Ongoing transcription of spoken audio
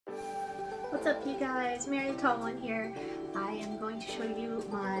What's up, you guys? Mary the Tall One here. I am going to show you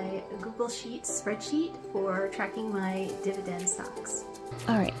my Google Sheets spreadsheet for tracking my dividend stocks.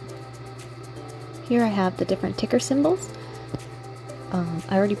 Alright, here I have the different ticker symbols.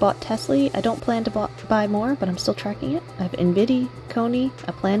 I already bought Tesla. I don't plan to buy more, but I'm still tracking it. I have NVIDIA, Coney,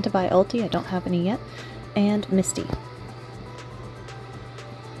 I plan to buy Ulti, I don't have any yet, and Misty.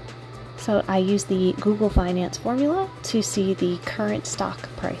 So I use the Google Finance formula to see the current stock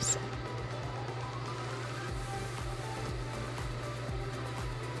price.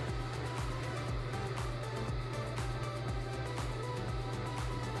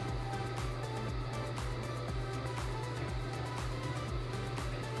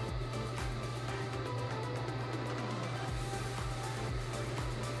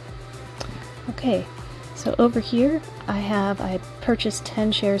 Okay, so over here I had purchased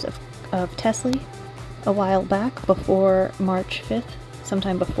 10 shares of Tesla a while back before March 5th,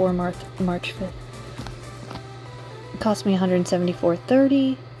 sometime before March 5th. It cost me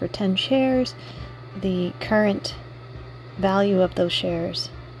 $174.30 for 10 shares. The current value of those shares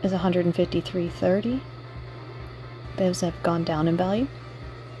is $153.30. Those have gone down in value.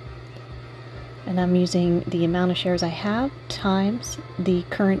 And I'm using the amount of shares I have times the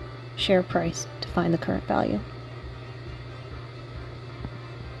current share price to find the current value.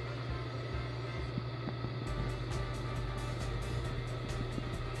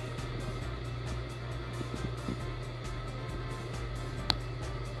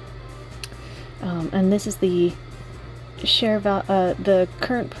 And this is the the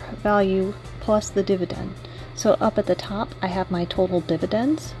current value plus the dividend. So up at the top I have my total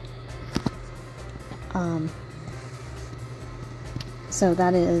dividends. So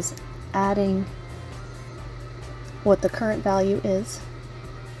that is adding what the current value is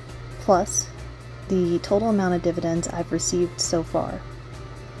plus the total amount of dividends I've received so far.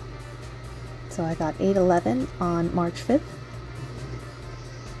 So I got 811 on March 5th.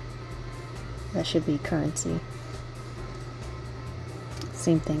 That should be currency.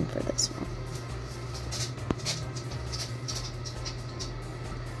 Same thing for this one.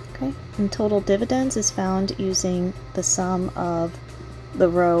 Okay, and total dividends is found using the sum of the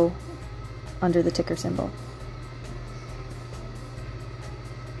row under the ticker symbol.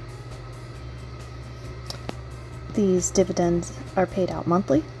 These dividends are paid out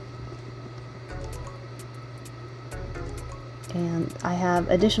monthly. And I have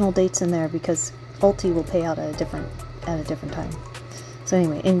additional dates in there because Ulti will pay out at a different time. So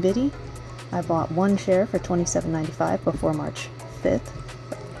anyway, NVIDIA, I bought one share for $27.95 before March 5th.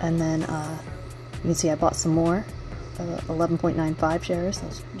 And then you can see I bought some more, 11.95 shares.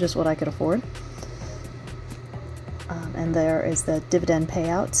 That's just what I could afford. And there is the dividend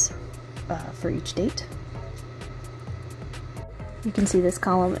payouts for each date. You can see this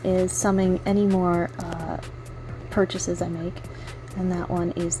column is summing any more purchases I make, and that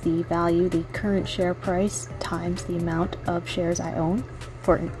one is the value, the current share price times the amount of shares I own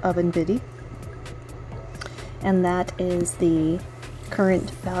of NVIDIA, and that is the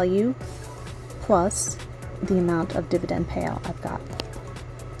current value plus the amount of dividend payout I've got.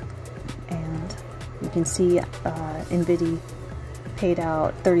 And you can see NVIDIA paid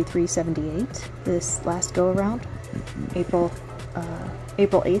out $33.78 this last go around. April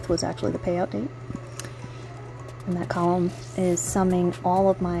 8th was actually the payout date. And that column is summing all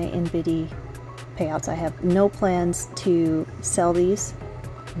of my NVIDIA payouts. I have no plans to sell these,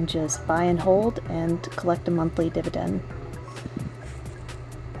 and just buy and hold and collect a monthly dividend.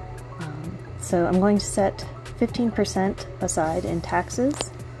 So I'm going to set 15% aside in taxes,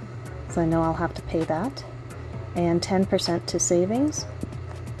 so I know I'll have to pay that, and 10% to savings,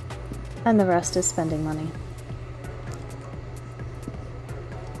 and the rest is spending money.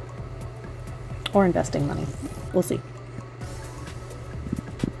 Or investing money. We'll see.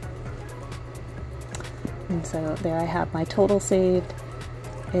 And so there I have my total saved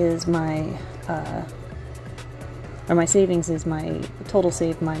is my, or my savings is my total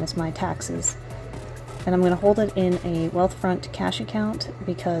saved minus my taxes. And I'm going to hold it in a Wealthfront cash account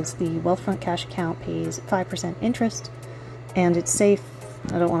because the Wealthfront cash account pays 5% interest and it's safe.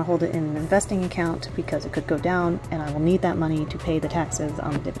 I don't want to hold it in an investing account because it could go down and I will need that money to pay the taxes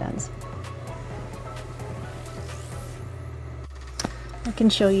on the dividends. I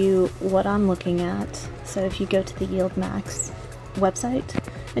can show you what I'm looking at. So if you go to the Yield Max website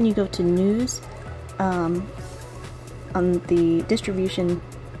and you go to News, on the distribution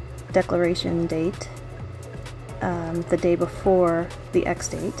declaration date, the day before the X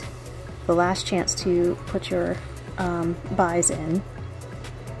date, the last chance to put your buys in,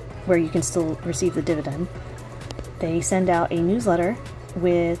 where you can still receive the dividend, they send out a newsletter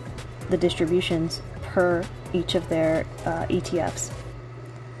with the distributions per each of their ETFs.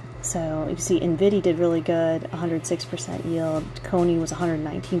 So you see NVIDIA did really good, 106% yield, Coney was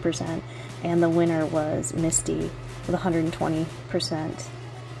 119%, and the winner was Misty with 120%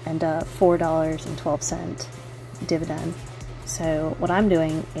 and $4.12 dividend. So what I'm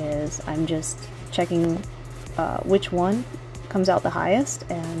doing is I'm just checking which one comes out the highest,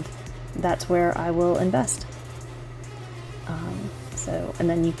 and that's where I will invest. And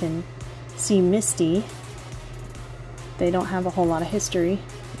then you can see Misty. They don't have a whole lot of history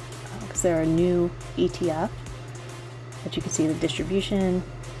because they're a new ETF, but you can see the distribution,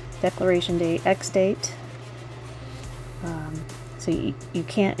 declaration date, X date. So you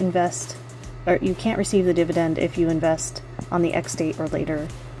can't invest, or you can't receive the dividend if you invest on the X date or later.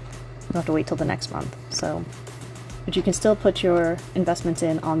 You'll have to wait till the next month. So, but you can still put your investments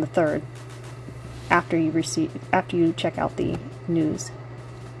in on the 3rd after you check out the news.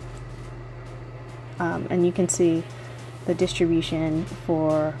 And you can see the distribution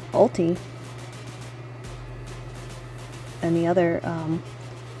for Ulti and the other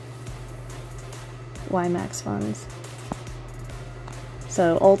YMAX funds.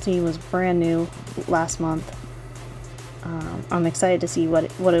 So Ulti was brand new last month. I'm excited to see what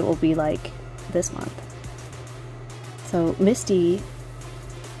it will be like this month. So Misty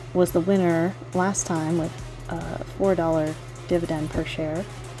was the winner last time with $4 dividend per share,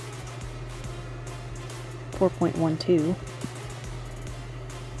 4.12.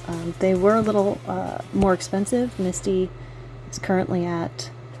 They were a little more expensive. Misty is currently at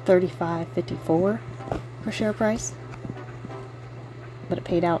 $35.54 per share price, but it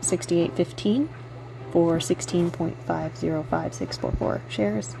paid out $68.15 for 16.505644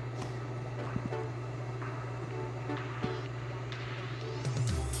 shares.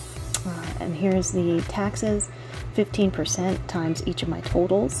 And here's the taxes, 15% times each of my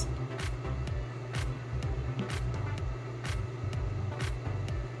totals.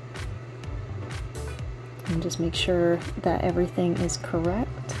 And just make sure that everything is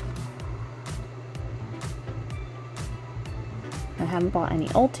correct. I haven't bought any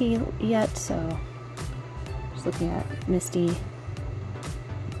Ulti yet, so just looking at Misty.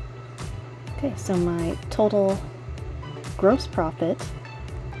 Okay, so my total gross profit,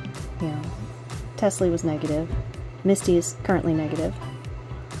 you know, Tesla was negative, Misty is currently negative.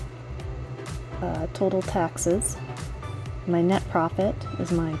 Total taxes, my net profit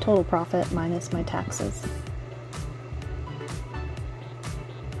is my total profit minus my taxes.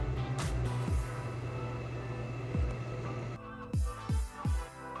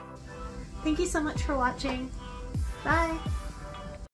 Thank you so much for watching. Bye!